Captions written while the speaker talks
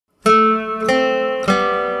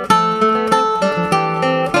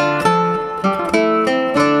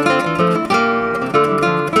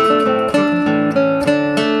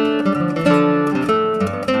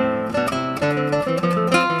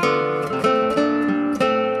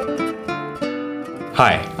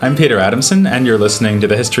Hi, I'm Peter Adamson, and you're listening to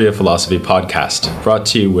the History of Philosophy podcast, brought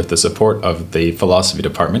to you with the support of the Philosophy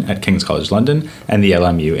Department at King's College London and the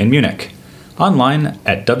LMU in Munich. Online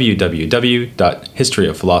at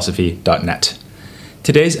www.historyofphilosophy.net.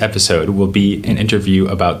 Today's episode will be an interview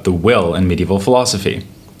about the will in medieval philosophy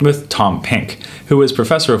with Tom Pink, who is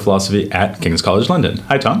Professor of Philosophy at King's College London.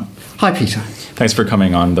 Hi, Tom. Hi, Peter. Thanks for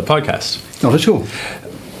coming on the podcast. Not at all.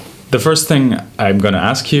 The first thing I'm going to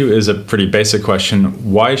ask you is a pretty basic question.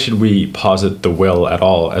 Why should we posit the will at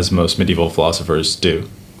all, as most medieval philosophers do?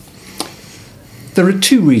 There are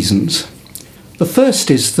two reasons. The first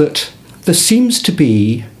is that there seems to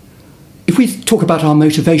be, if we talk about our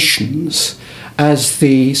motivations as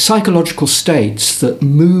the psychological states that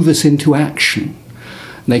move us into action,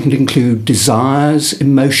 they can include desires,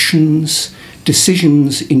 emotions,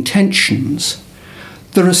 decisions, intentions.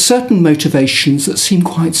 There are certain motivations that seem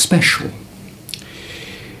quite special.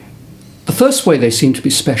 The first way they seem to be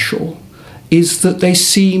special is that they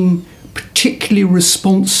seem particularly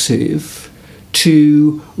responsive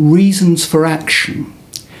to reasons for action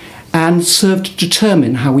and serve to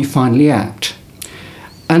determine how we finally act.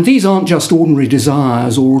 And these aren't just ordinary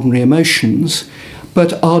desires or ordinary emotions,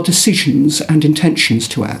 but are decisions and intentions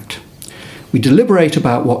to act. We deliberate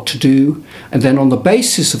about what to do, and then on the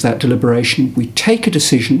basis of that deliberation, we take a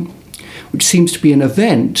decision, which seems to be an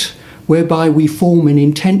event whereby we form an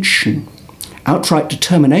intention, outright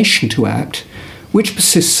determination to act, which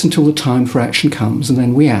persists until the time for action comes, and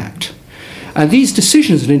then we act. And these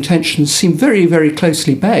decisions and intentions seem very, very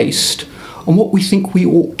closely based on what we think we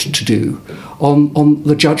ought to do, on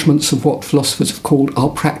the judgments of what philosophers have called our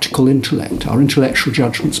practical intellect, our intellectual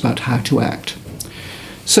judgments about how to act.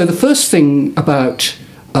 So the first thing about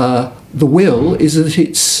the will is that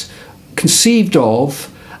it's conceived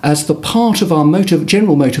of as the part of our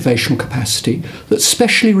general motivational capacity that's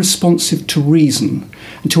specially responsive to reason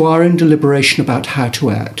and to our own deliberation about how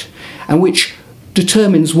to act, and which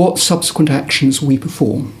determines what subsequent actions we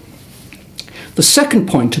perform. The second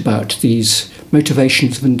point about these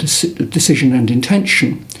motivations of decision and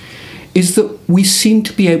intention is that we seem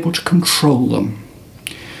to be able to control them.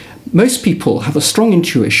 Most people have a strong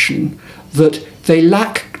intuition that they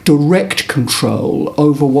lack direct control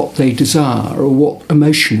over what they desire or what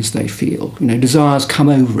emotions they feel. Desires come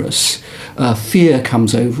over us, fear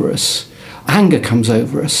comes over us, anger comes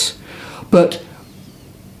over us. But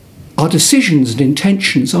our decisions and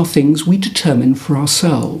intentions are things we determine for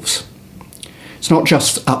ourselves. It's not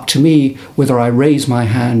just up to me whether I raise my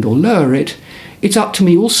hand or lower it. It's up to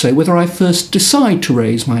me also whether I first decide to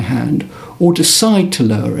raise my hand or decide to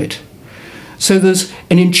lower it. So there's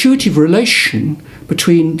an intuitive relation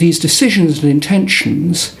between these decisions and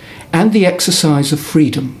intentions and the exercise of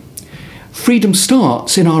freedom. Freedom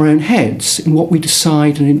starts in our own heads, in what we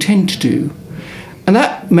decide and intend to do. And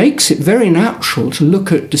that makes it very natural to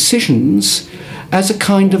look at decisions as a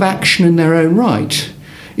kind of action in their own right.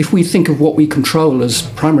 If we think of what we control as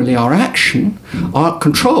primarily our action, our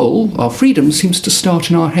control, our freedom, seems to start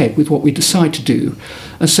in our head with what we decide to do.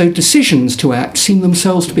 And so decisions to act seem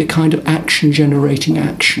themselves to be a kind of action-generating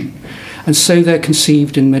action. And so they're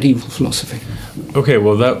conceived in medieval philosophy. Okay,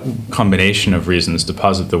 well, that combination of reasons to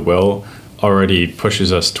posit the will already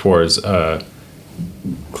pushes us towards a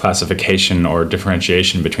classification or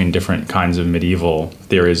differentiation between different kinds of medieval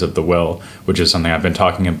theories of the will, which is something I've been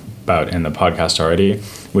talking about in the podcast already,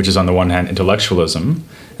 which is on the one hand intellectualism,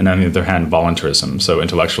 and on the other hand voluntarism. So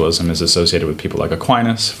intellectualism is associated with people like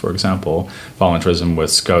Aquinas, for example, voluntarism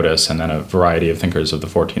with Scotus, and then a variety of thinkers of the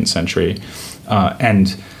 14th century. I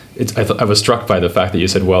was struck by the fact that you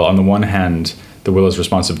said, well, on the one hand, the will is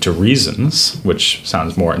responsive to reasons, which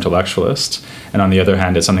sounds more intellectualist, and on the other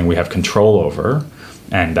hand, it's something we have control over,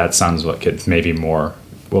 and that sounds like it maybe more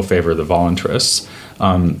will favor the voluntarists.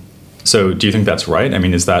 So do you think that's right? I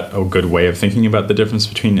mean, is that a good way of thinking about the difference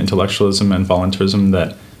between intellectualism and voluntarism,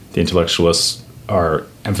 that the intellectualists are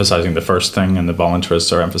emphasizing the first thing and the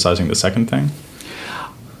voluntarists are emphasizing the second thing?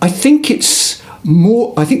 I think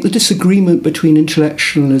the disagreement between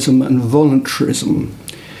intellectualism and voluntarism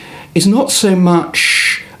is not so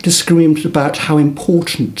much a disagreement about how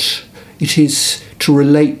important it is to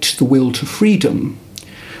relate the will to freedom,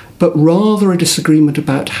 but rather a disagreement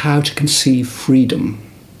about how to conceive freedom.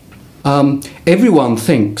 Everyone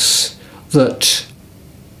thinks that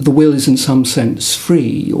the will is in some sense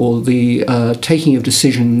free, or the taking of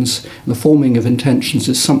decisions, the forming of intentions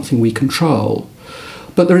is something we control.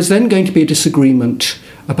 But there is then going to be a disagreement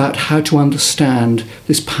about how to understand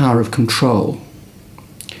this power of control.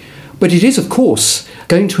 But it is, of course,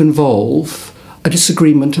 going to involve a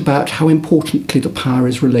disagreement about how importantly the power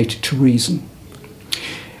is related to reason.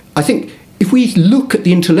 I think if we look at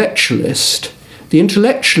the intellectualist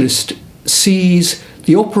sees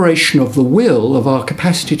the operation of the will, of our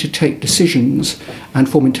capacity to take decisions and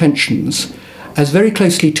form intentions, as very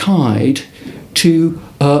closely tied to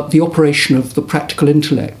the operation of the practical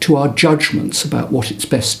intellect, to our judgments about what it's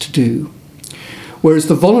best to do. Whereas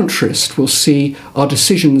the voluntarist will see our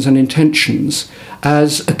decisions and intentions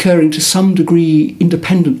as occurring to some degree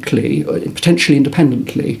independently, or potentially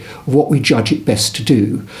independently, of what we judge it best to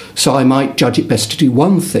do. So I might judge it best to do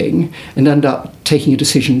one thing and end up taking a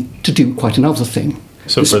decision to do quite another thing.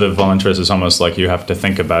 So for the voluntarist, it's almost like you have to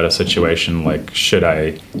think about a situation like, should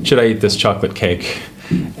I eat this chocolate cake?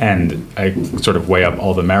 And I sort of weigh up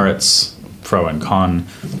all the merits, pro and con.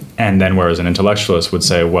 And then whereas an intellectualist would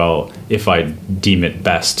say, well, if I deem it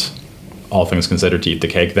best, all things considered, to eat the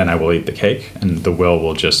cake, then I will eat the cake. And the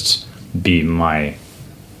will just be my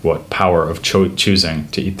power of choosing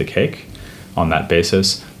to eat the cake on that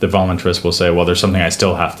basis. The voluntarist will say, well, there's something I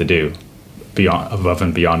still have to do above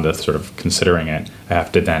and beyond the sort of considering it. I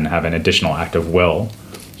have to then have an additional act of will.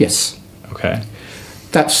 Yes. Okay.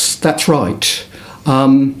 That's right.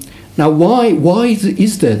 Now, why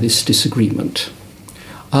is there this disagreement?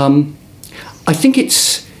 I think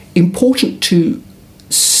it's important to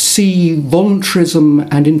see voluntarism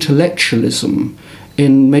and intellectualism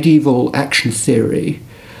in medieval action theory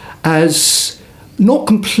as not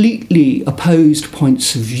completely opposed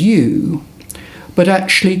points of view, but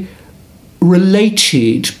actually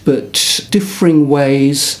related but differing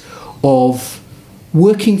ways of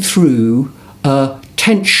working through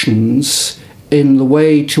tensions in the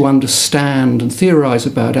way to understand and theorize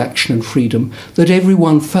about action and freedom that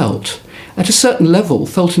everyone felt, at a certain level,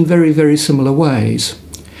 felt in very, very similar ways.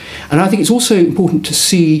 And I think it's also important to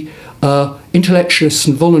see intellectualists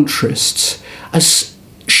and voluntarists as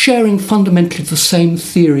sharing fundamentally the same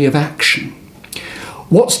theory of action.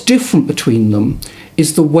 What's different between them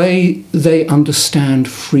is the way they understand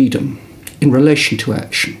freedom in relation to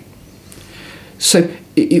action. So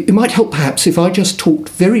it might help perhaps if I just talked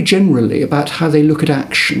very generally about how they look at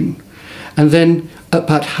action and then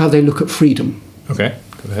about how they look at freedom. Okay,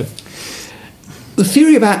 go ahead. The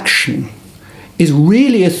theory of action is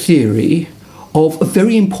really a theory of a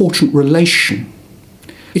very important relation.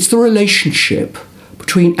 It's the relationship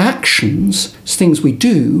between actions, things we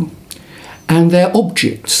do, and their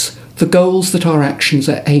objects, the goals that our actions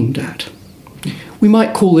are aimed at. We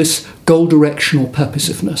might call this goal direction or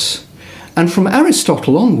purposiveness. And from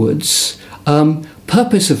Aristotle onwards,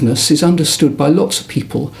 purposiveness is understood by lots of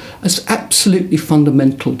people as absolutely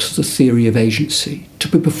fundamental to the theory of agency. To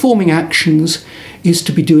be performing actions is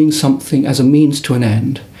to be doing something as a means to an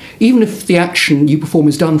end. Even if the action you perform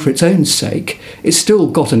is done for its own sake, it's still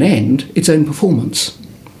got an end, its own performance.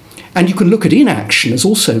 And you can look at inaction as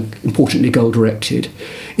also importantly goal-directed.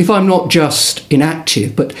 If I'm not just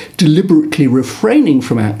inactive, but deliberately refraining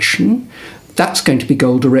from action, that's going to be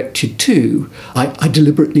goal-directed too. I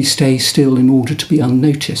deliberately stay still in order to be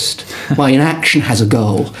unnoticed. My inaction has a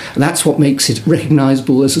goal, and that's what makes it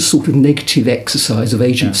recognisable as a sort of negative exercise of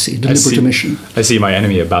agency, deliberate omission. I see my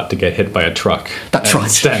enemy about to get hit by a truck. That's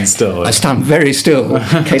right. Stand still. I stand very still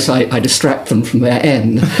in case I distract them from their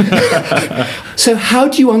end. So how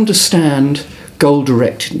do you understand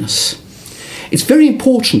goal-directedness? It's very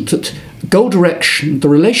important that goal direction, the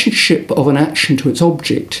relationship of an action to its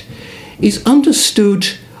object, is understood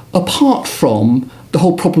apart from the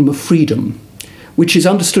whole problem of freedom, which is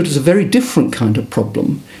understood as a very different kind of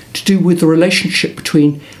problem to do with the relationship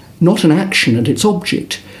between not an action and its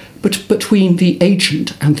object, but between the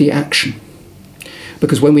agent and the action.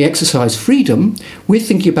 Because when we exercise freedom, we're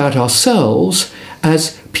thinking about ourselves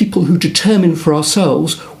as people who determine for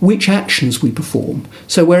ourselves which actions we perform.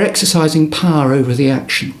 So we're exercising power over the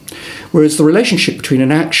action. Whereas the relationship between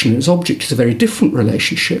an action and its object is a very different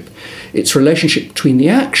relationship. It's a relationship between the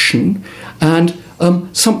action and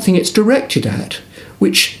something it's directed at,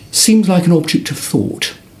 which seems like an object of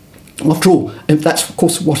thought. After all, and that's of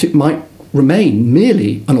course what it might remain,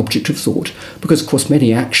 merely an object of thought, because of course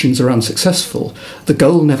many actions are unsuccessful. The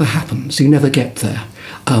goal never happens, you never get there.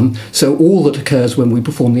 So all that occurs when we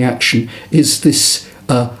perform the action is this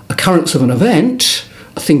occurrence of an event,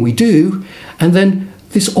 a thing we do, and then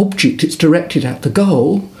this object it's directed at, the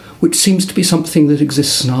goal, which seems to be something that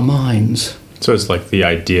exists in our minds. So it's like the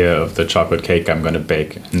idea of the chocolate cake I'm going to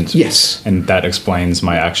bake. And, yes. And that explains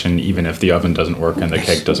my action even if the oven doesn't work and the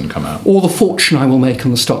cake doesn't come out. Or the fortune I will make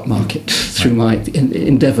on the stock market through my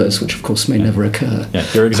endeavours, which of course may never occur. Yeah,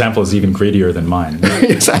 your example is even greedier than mine.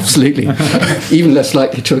 Yes, absolutely. Even less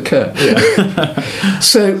likely to occur. Yeah.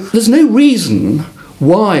 So there's no reason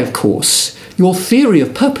why, of course, your theory of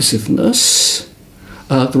purposiveness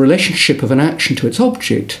the relationship of an action to its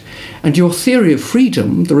object, and your theory of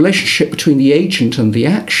freedom, the relationship between the agent and the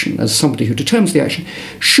action as somebody who determines the action,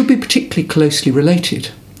 should be particularly closely related.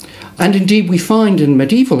 And indeed we find in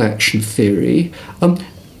medieval action theory a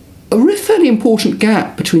fairly important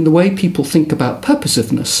gap between the way people think about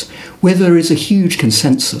purposiveness, where there is a huge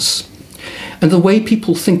consensus, and the way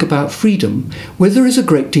people think about freedom, where there is a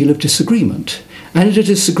great deal of disagreement, and a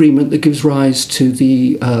disagreement that gives rise to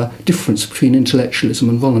the difference between intellectualism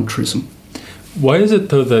and voluntarism. Why is it,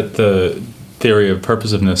 though, that the theory of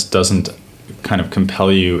purposiveness doesn't kind of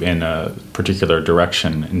compel you in a particular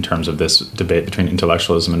direction in terms of this debate between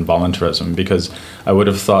intellectualism and voluntarism? Because I would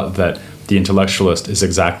have thought that the intellectualist is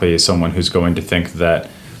exactly someone who's going to think that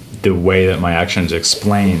the way that my action is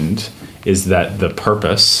explained is that the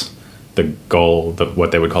purpose, the goal,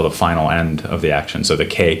 what they would call the final end of the action, so the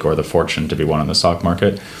cake or the fortune to be won on the stock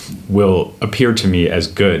market, will appear to me as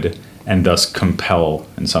good and thus compel,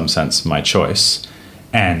 in some sense, my choice.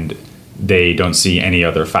 And they don't see any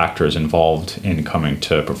other factors involved in coming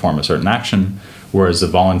to perform a certain action, whereas the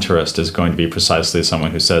voluntarist is going to be precisely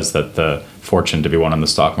someone who says that the fortune to be won on the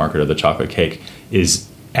stock market or the chocolate cake is,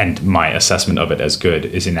 and my assessment of it as good,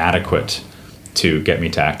 is inadequate to get me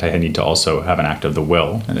to act. I need to also have an act of the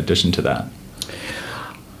will in addition to that.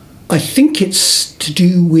 I think it's to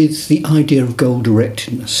do with the idea of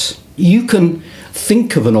goal-directedness. You can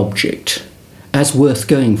think of an object as worth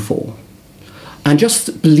going for, and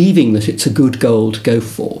just believing that it's a good goal to go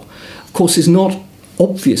for, of course, is not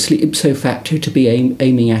obviously ipso facto to be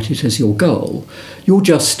aiming at it as your goal. You're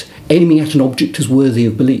just aiming at an object as worthy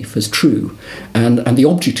of belief, as true, and the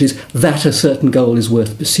object is that a certain goal is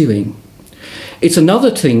worth pursuing. It's another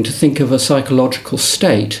thing to think of a psychological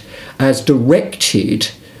state as directed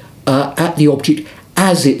at the object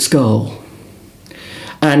as its goal.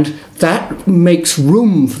 And that makes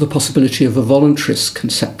room for the possibility of a voluntarist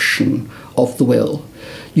conception of the will.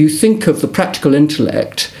 You think of the practical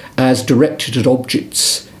intellect as directed at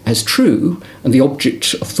objects as true, and the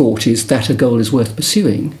object of thought is that a goal is worth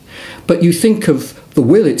pursuing. But you think of the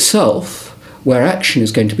will itself, where action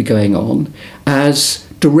is going to be going on, as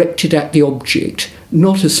directed at the object,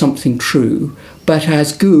 not as something true, but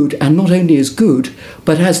as good, and not only as good,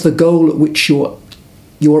 but as the goal at which your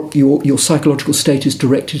psychological state is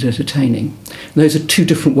directed at attaining. And those are two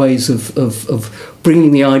different ways of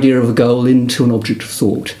bringing the idea of a goal into an object of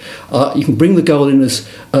thought. You can bring the goal in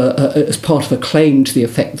as part of a claim to the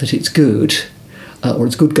effect that it's good, or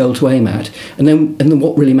it's a good goal to aim at, and then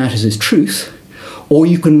what really matters is truth. Or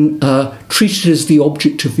you can treat it as the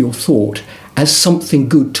object of your thought, as something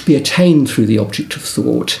good to be attained through the object of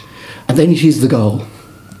thought, and then it is the goal,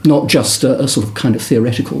 not just a sort of kind of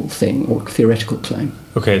theoretical thing or theoretical claim.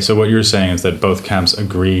 Okay, so what you're saying is that both camps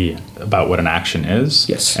agree about what an action is,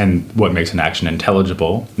 yes, and what makes an action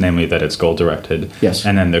intelligible, namely that it's goal-directed. Yes.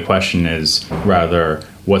 And then the question is rather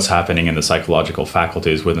what's happening in the psychological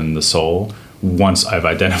faculties within the soul once I've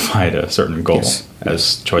identified a certain goal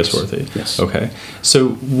as choice-worthy. Yes. Okay. So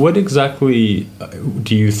what exactly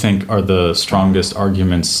do you think are the strongest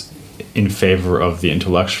arguments in favor of the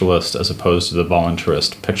intellectualist as opposed to the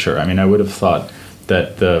voluntarist picture? I mean, I would have thought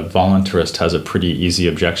that the voluntarist has a pretty easy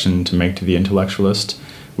objection to make to the intellectualist,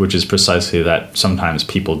 which is precisely that sometimes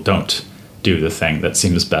people don't do the thing that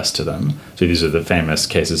seems best to them. So these are the famous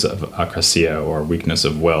cases of akrasia, or weakness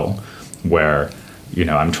of will, where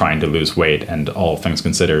I'm trying to lose weight, and all things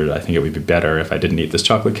considered, I think it would be better if I didn't eat this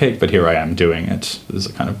chocolate cake, but here I am doing it. This is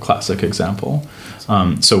a kind of classic example.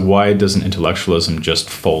 So why doesn't intellectualism just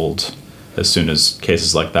fold as soon as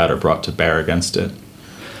cases like that are brought to bear against it?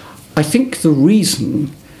 I think the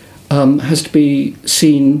reason has to be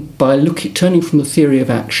seen by turning from the theory of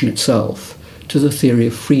action itself to the theory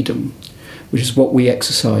of freedom, which is what we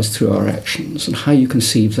exercise through our actions, and how you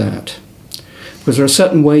conceive that. Because there are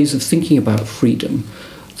certain ways of thinking about freedom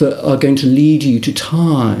that are going to lead you to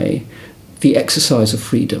tie the exercise of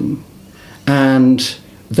freedom and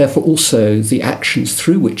therefore also the actions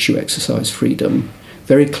through which you exercise freedom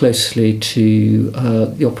very closely to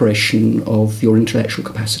the operation of your intellectual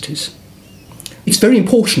capacities. It's very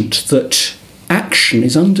important that action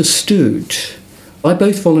is understood by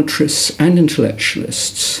both voluntarists and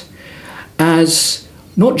intellectualists as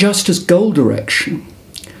not just as goal direction,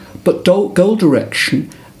 but goal direction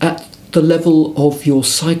at the level of your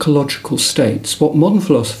psychological states, what modern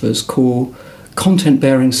philosophers call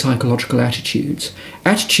content-bearing psychological attitudes.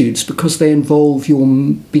 Attitudes because they involve your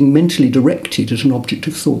being mentally directed at an object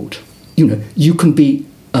of thought. You can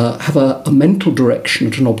have a mental direction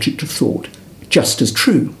at an object of thought just as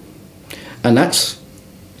true. And that's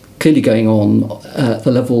clearly going on at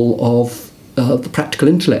the level of the practical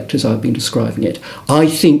intellect, as I've been describing it. I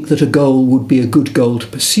think that a goal would be a good goal to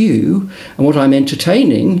pursue, and what I'm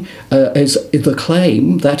entertaining is the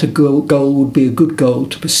claim that a goal would be a good goal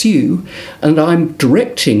to pursue, and I'm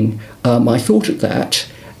directing my thought at that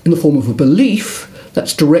in the form of a belief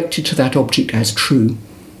that's directed to that object as true.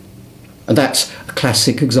 And that's a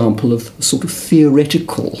classic example of a sort of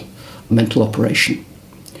theoretical mental operation.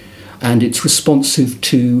 And it's responsive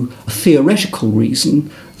to a theoretical reason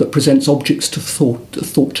that presents objects to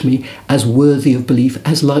thought to me as worthy of belief,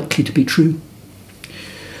 as likely to be true.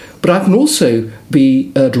 But I can also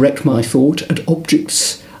direct my thought at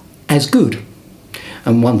objects as good.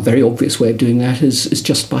 And one very obvious way of doing that is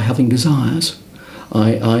just by having desires.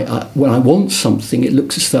 When I want something, it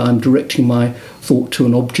looks as though I'm directing my thought to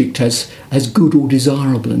an object as good or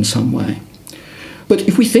desirable in some way. But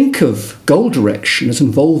if we think of goal direction as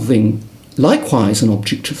involving likewise an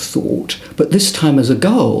object of thought, but this time as a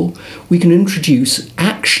goal, we can introduce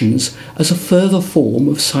actions as a further form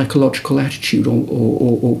of psychological attitude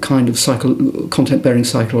or kind of content-bearing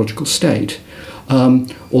psychological state,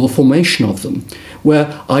 or the formation of them,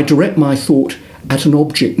 where I direct my thought at an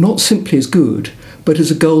object not simply as good, but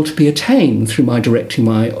as a goal to be attained through my directing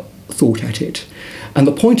my thought at it. And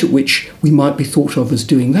the point at which we might be thought of as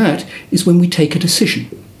doing that is when we take a decision.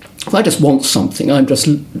 If I just want something, I'm just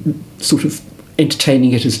sort of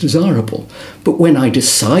entertaining it as desirable. But when I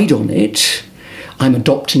decide on it, I'm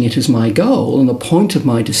adopting it as my goal, and the point of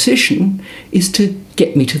my decision is to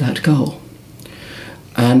get me to that goal.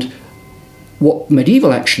 And what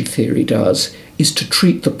medieval action theory does is to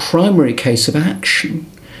treat the primary case of action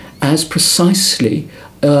as precisely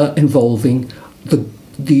involving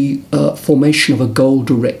the formation of a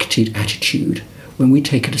goal-directed attitude when we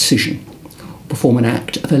take a decision, perform an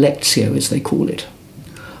act of electio, as they call it.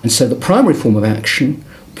 And so the primary form of action,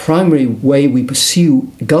 primary way we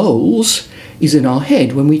pursue goals, is in our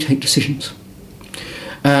head when we take decisions.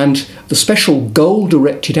 And the special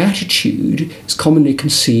goal-directed attitude is commonly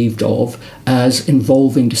conceived of as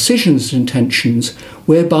involving decisions and intentions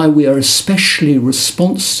whereby we are especially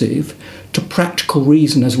responsive to practical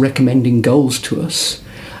reason as recommending goals to us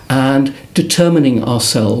and determining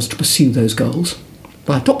ourselves to pursue those goals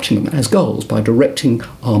by adopting them as goals, by directing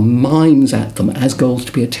our minds at them as goals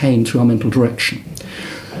to be attained through our mental direction.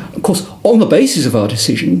 Of course, on the basis of our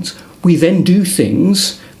decisions, we then do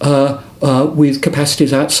things with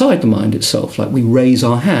capacities outside the mind itself, like we raise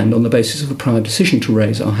our hand on the basis of a prior decision to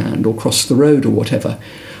raise our hand or cross the road or whatever.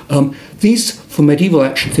 These, for medieval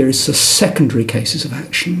action theorists, are secondary cases of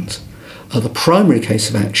actions. The primary case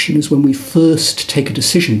of action is when we first take a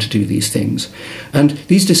decision to do these things. And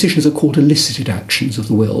these decisions are called elicited actions of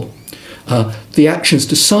the will. The actions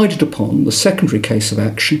decided upon, the secondary case of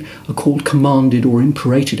action, are called commanded or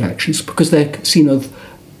imperated actions because they're seen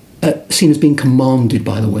as being commanded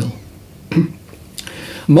by the will.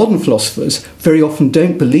 Modern philosophers very often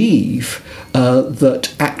don't believe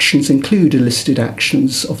that actions include elicited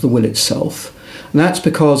actions of the will itself. And that's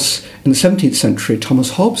because in the 17th century,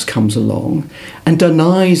 Thomas Hobbes comes along and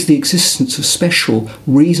denies the existence of special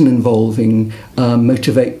reason-involving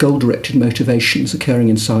goal-directed motivations occurring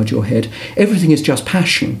inside your head. Everything is just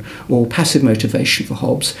passion or passive motivation for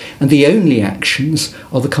Hobbes, and the only actions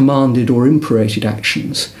are the commanded or imperated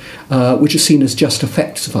actions, which are seen as just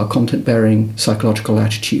effects of our content-bearing psychological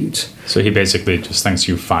attitudes. So he basically just thinks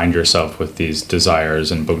you find yourself with these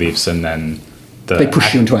desires and beliefs, and then they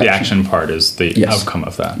push you into action. The action part is the outcome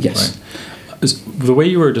of that. Yes. Right? The way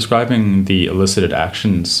you were describing the elicited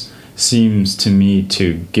actions seems to me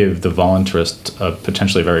to give the voluntarist a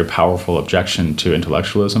potentially very powerful objection to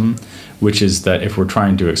intellectualism, which is that if we're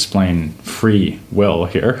trying to explain free will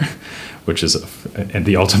here, which is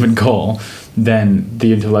the ultimate goal, then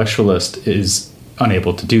the intellectualist is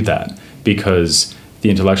unable to do that because the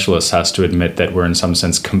intellectualist has to admit that we're in some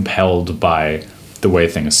sense compelled by the way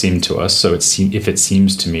things seem to us. So if it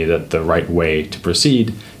seems to me that the right way to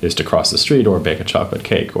proceed is to cross the street or bake a chocolate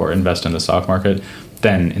cake or invest in the stock market,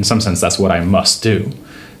 then in some sense that's what I must do.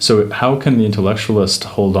 So how can the intellectualist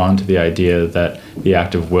hold on to the idea that the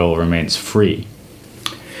act of will remains free?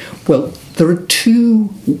 Well, there are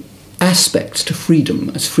two aspects to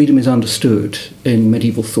freedom, as freedom is understood in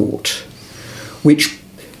medieval thought, which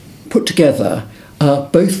put together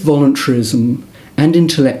both voluntarism and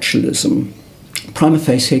intellectualism, prima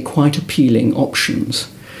facie quite appealing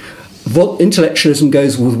options. Intellectualism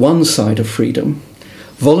goes with one side of freedom,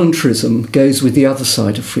 voluntarism goes with the other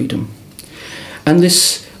side of freedom. And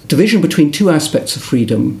this division between two aspects of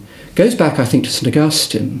freedom goes back, I think, to St.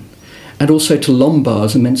 Augustine, and also to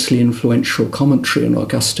Lombard's immensely influential commentary on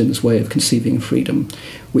Augustine's way of conceiving freedom,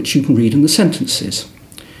 which you can read in the Sentences.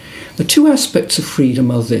 The two aspects of freedom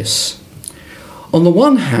are this. On the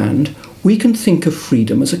one hand, we can think of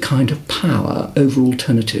freedom as a kind of power over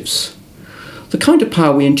alternatives. The kind of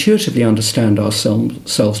power we intuitively understand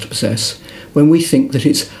ourselves to possess when we think that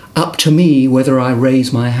it's up to me whether I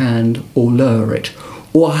raise my hand or lower it,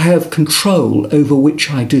 or I have control over which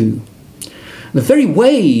I do. The very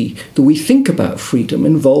way that we think about freedom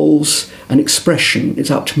involves an expression, it's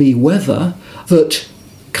up to me whether, that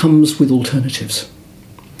comes with alternatives.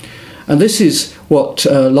 And this is what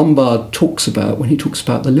Lombard talks about when he talks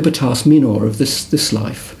about the libertas minor of this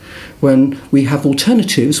life, when we have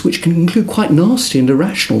alternatives which can include quite nasty and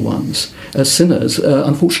irrational ones as sinners,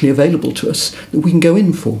 unfortunately available to us, that we can go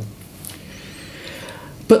in for.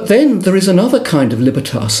 But then there is another kind of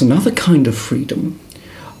libertas, another kind of freedom,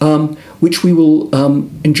 which we will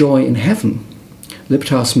enjoy in heaven,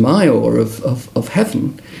 libertas maior of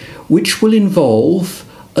heaven, which will involve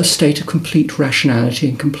a state of complete rationality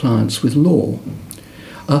and compliance with law.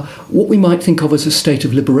 What we might think of as a state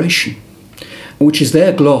of liberation, which is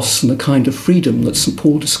their gloss and the kind of freedom that St.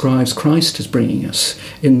 Paul describes Christ as bringing us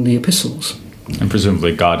in the epistles. And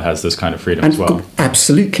presumably God has this kind of freedom as well.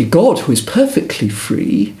 Absolutely. God, who is perfectly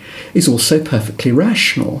free, is also perfectly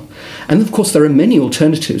rational. And of course there are many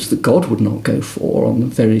alternatives that God would not go for on the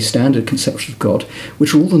very standard conception of God,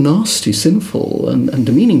 which are all the nasty, sinful and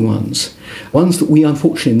demeaning ones that we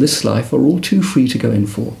unfortunately in this life are all too free to go in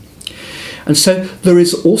for. And so there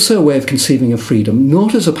is also a way of conceiving of freedom,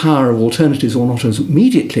 not as a power of alternatives or not as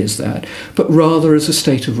immediately as that, but rather as a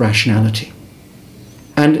state of rationality.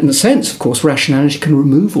 And in a sense, of course, rationality can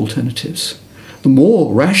remove alternatives. The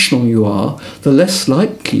more rational you are, the less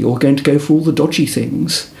likely you're going to go for all the dodgy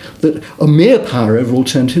things that a mere power over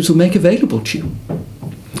alternatives will make available to you.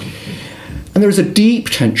 And there is a deep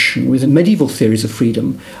tension within medieval theories of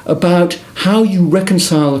freedom about how you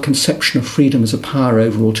reconcile a conception of freedom as a power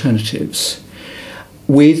over alternatives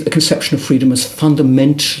with a conception of freedom as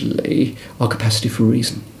fundamentally our capacity for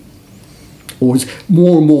reason, or is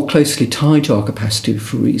more and more closely tied to our capacity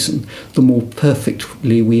for reason, the more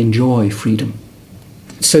perfectly we enjoy freedom.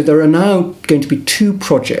 So there are now going to be two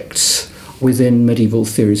projects within medieval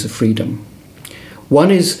theories of freedom.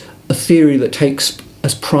 One is a theory that takes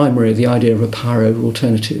as primary the idea of a power over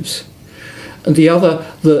alternatives, and the other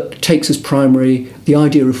that takes as primary the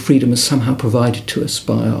idea of freedom as somehow provided to us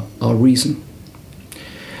by our reason.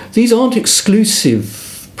 These aren't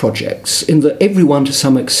exclusive projects in that everyone to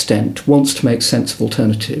some extent wants to make sense of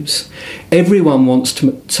alternatives. Everyone wants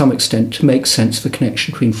to some extent to make sense of a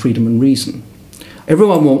connection between freedom and reason.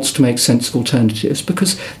 Everyone wants to make sense of alternatives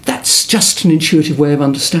because that's just an intuitive way of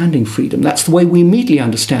understanding freedom. That's the way we immediately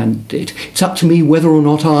understand it. It's up to me whether or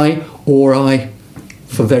not I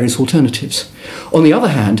for various alternatives. On the other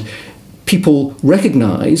hand, people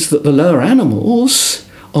recognise that the lower animals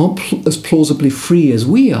aren't as plausibly free as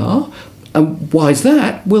we are. And why is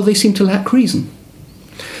that? Well, they seem to lack reason.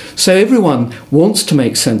 So everyone wants to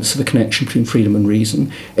make sense of a connection between freedom and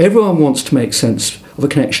reason. Everyone wants to make sense of a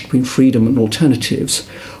connection between freedom and alternatives.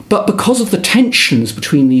 But because of the tensions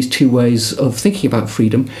between these two ways of thinking about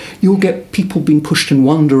freedom, you'll get people being pushed in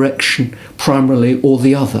one direction primarily or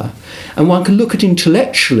the other. And one can look at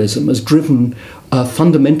intellectualism as driven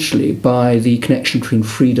fundamentally by the connection between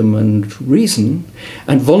freedom and reason,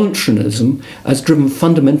 and voluntarism as driven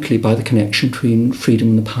fundamentally by the connection between freedom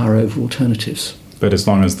and the power over alternatives. But as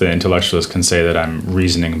long as the intellectualist can say that I'm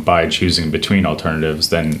reasoning by choosing between alternatives,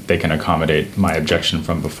 then they can accommodate my objection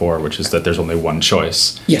from before, which is that there's only one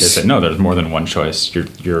choice. Yes. They say, no, there's more than one choice.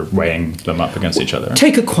 You're weighing them up against each other.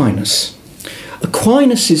 Take Aquinas.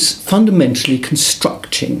 Aquinas is fundamentally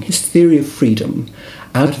constructing his theory of freedom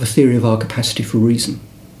out of a theory of our capacity for reason.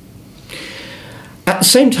 At the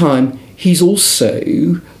same time, he's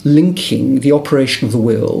also linking the operation of the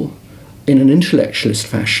will in an intellectualist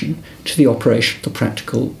fashion to the operation of the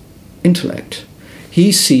practical intellect.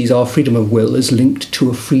 He sees our freedom of will as linked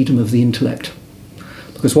to a freedom of the intellect,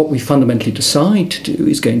 because what we fundamentally decide to do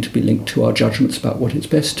is going to be linked to our judgments about what is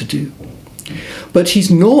best to do. But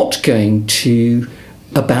he's not going to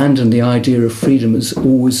abandon the idea of freedom as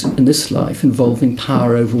always in this life involving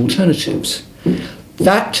power over alternatives.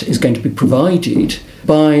 That is going to be provided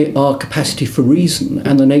by our capacity for reason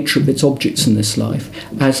and the nature of its objects in this life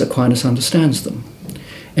as Aquinas understands them.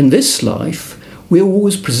 In this life, we are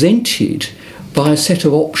always presented by a set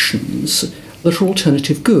of options that are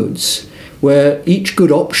alternative goods, where each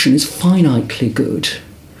good option is finitely good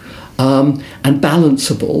and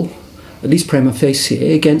balanceable, at least prima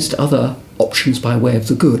facie, against other options by way of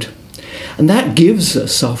the good. And that gives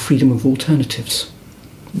us our freedom of alternatives.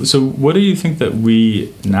 So what do you think that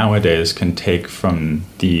we nowadays can take from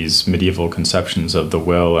these medieval conceptions of the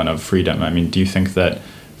will and of freedom? I mean, do you think that,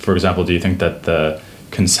 for example, the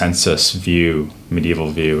consensus view,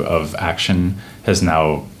 medieval view of action has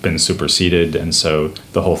now been superseded, and so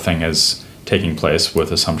the whole thing is taking place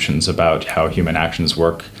with assumptions about how human actions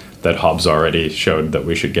work that Hobbes already showed that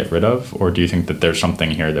we should get rid of? Or do you think that there's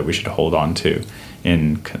something here that we should hold on to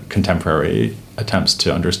in contemporary attempts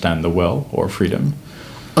to understand the will or freedom?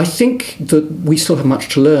 I think that we still have much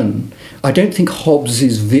to learn. I don't think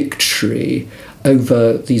Hobbes's victory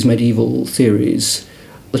over these medieval theories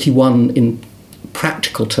that he won in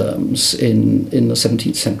practical terms in the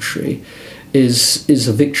 17th century is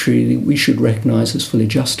a victory we should recognise as fully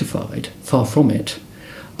justified. Far from it.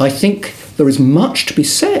 I think there is much to be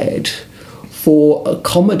said for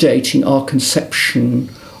accommodating our conception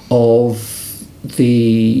of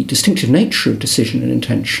the distinctive nature of decision and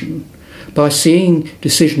intention by seeing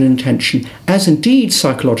decision and intention as indeed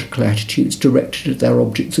psychological attitudes directed at their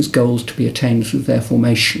objects as goals to be attained through their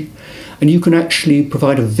formation. And you can actually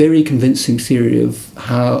provide a very convincing theory of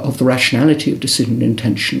the rationality of decision and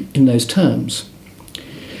intention in those terms.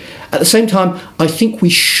 At the same time, I think we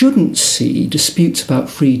shouldn't see disputes about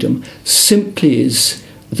freedom simply as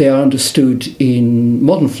they are understood in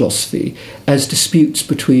modern philosophy as disputes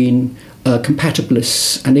between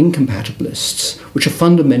compatibilists and incompatibilists, which are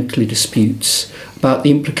fundamentally disputes about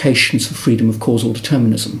the implications of freedom of causal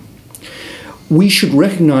determinism. We should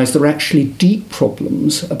recognise there are actually deep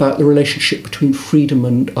problems about the relationship between freedom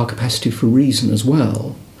and our capacity for reason as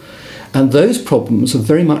well. And those problems are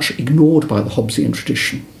very much ignored by the Hobbesian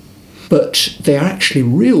tradition. But they are actually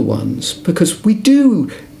real ones, because we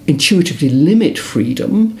do intuitively limit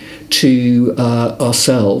freedom to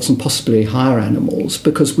ourselves and possibly higher animals,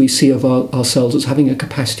 because we see of ourselves as having a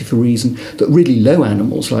capacity for reason that really low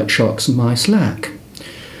animals like sharks and mice lack.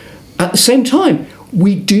 At the same time,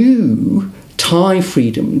 we do tie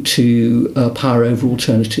freedom to power over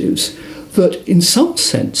alternatives that in some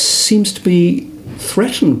sense seems to be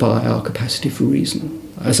threatened by our capacity for reason.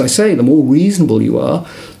 As I say, the more reasonable you are,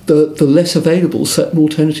 the less available certain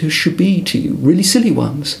alternatives should be to you, really silly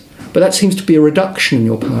ones. But that seems to be a reduction in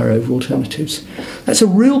your power over alternatives. That's a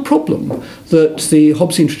real problem that the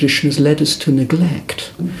Hobbesian tradition has led us to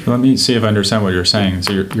neglect. Let me see if I understand what you're saying.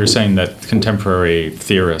 So you're saying that contemporary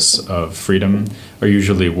theorists of freedom are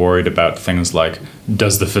usually worried about things like,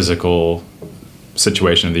 does the physical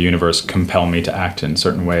situation of the universe compel me to act in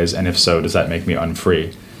certain ways? And if so, does that make me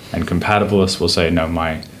unfree? And compatibilists will say, no,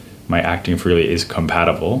 my acting freely is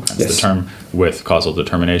compatible, that's the term, with causal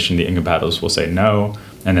determination. The incompatibilists will say no,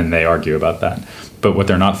 and then they argue about that. But what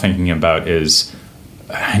they're not thinking about is,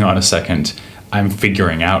 hang on a second, I'm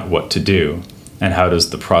figuring out what to do. And how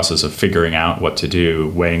does the process of figuring out what to do,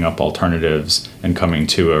 weighing up alternatives, and coming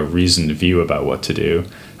to a reasoned view about what to do,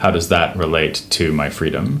 how does that relate to my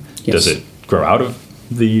freedom? Yes. Does it grow out of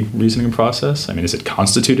the reasoning process? I mean, is it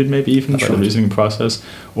constituted maybe even by the reasoning process?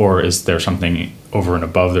 Or is there something over and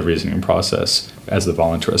above the reasoning process, as the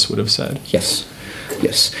voluntarists would have said? Yes.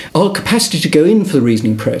 Our capacity to go in for the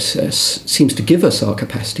reasoning process seems to give us our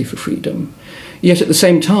capacity for freedom. Yet at the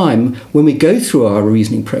same time, when we go through our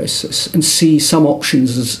reasoning process and see some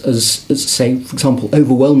options as say, for example,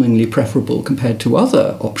 overwhelmingly preferable compared to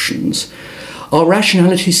other options, our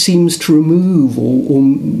rationality seems to remove or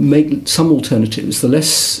make some alternatives, the less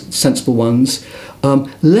sensible ones,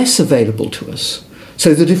 less available to us.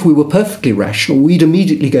 So that if we were perfectly rational, we'd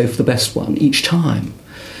immediately go for the best one each time.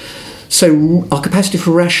 So our capacity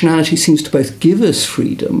for rationality seems to both give us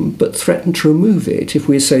freedom, but threaten to remove it if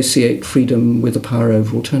we associate freedom with the power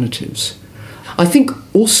over alternatives. I think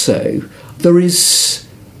also there is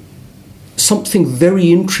something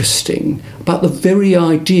very interesting about the very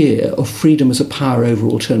idea of freedom as a power over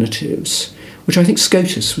alternatives, which I think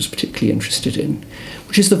Scotus was particularly interested in,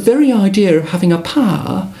 which is the very idea of having a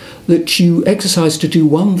power that you exercise to do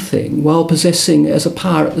one thing while possessing as a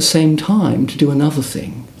power at the same time to do another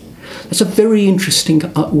thing. That's a very interesting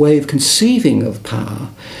way of conceiving of power,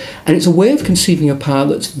 and it's a way of conceiving of power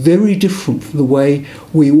that's very different from the way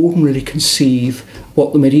we ordinarily conceive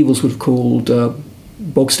what the medievals would have called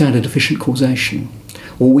bog standard efficient causation,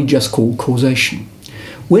 or we just call causation.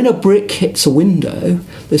 When a brick hits a window,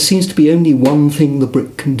 there seems to be only one thing the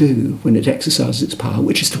brick can do when it exercises its power,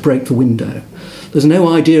 which is to break the window. There's no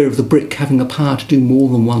idea of the brick having the power to do more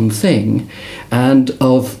than one thing, and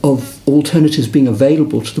of alternatives being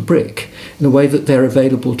available to the brick in the way that they're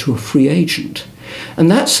available to a free agent. And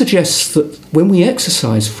that suggests that when we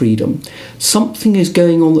exercise freedom, something is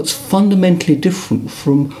going on that's fundamentally different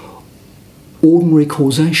from ordinary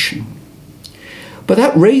causation. But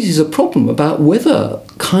that raises a problem about whether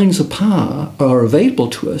kinds of power are available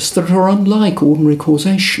to us that are unlike ordinary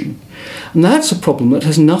causation. And that's a problem that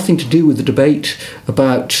has nothing to do with the debate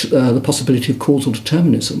about the possibility of causal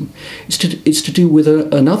determinism. It's to do with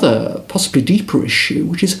another, possibly deeper issue,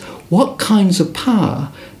 which is what kinds of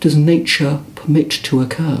power does nature permit to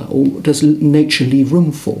occur, or does nature leave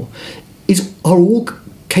room for? Are all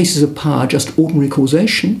cases of power just ordinary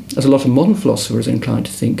causation, as a lot of modern philosophers are inclined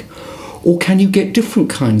to think, or can you get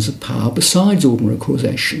different kinds of power besides ordinary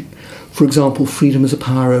causation? For example, freedom as a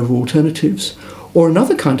power over alternatives, or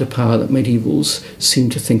another kind of power that medievals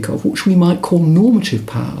seem to think of, which we might call normative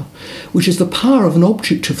power, which is the power of an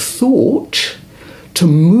object of thought to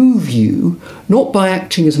move you, not by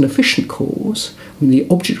acting as an efficient cause. I mean,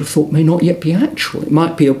 the object of thought may not yet be actual. It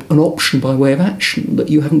might be an option by way of action that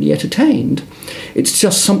you haven't yet attained. It's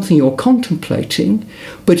just something you're contemplating,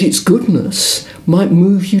 but its goodness might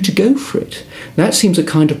move you to go for it. That seems a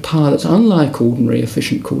kind of power that's unlike ordinary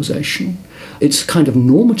efficient causation. It's a kind of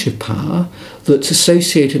normative power that's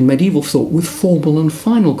associated in medieval thought with formal and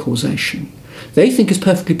final causation. They think is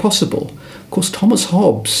perfectly possible. Of course, Thomas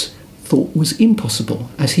Hobbes thought was impossible.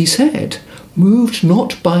 As he said, moved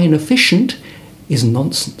not by an efficient is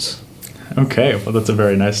nonsense. Okay, well, that's a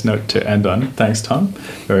very nice note to end on. Thanks, Tom,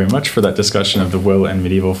 very much for that discussion of the will in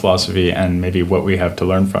medieval philosophy and maybe what we have to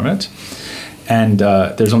learn from it. And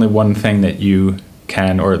there's only one thing that you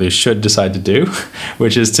can, or at least should, decide to do,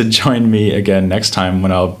 which is to join me again next time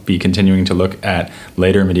when I'll be continuing to look at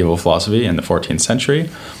later medieval philosophy in the 14th century,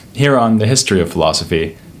 here on The History of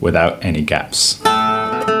Philosophy Without Any Gaps.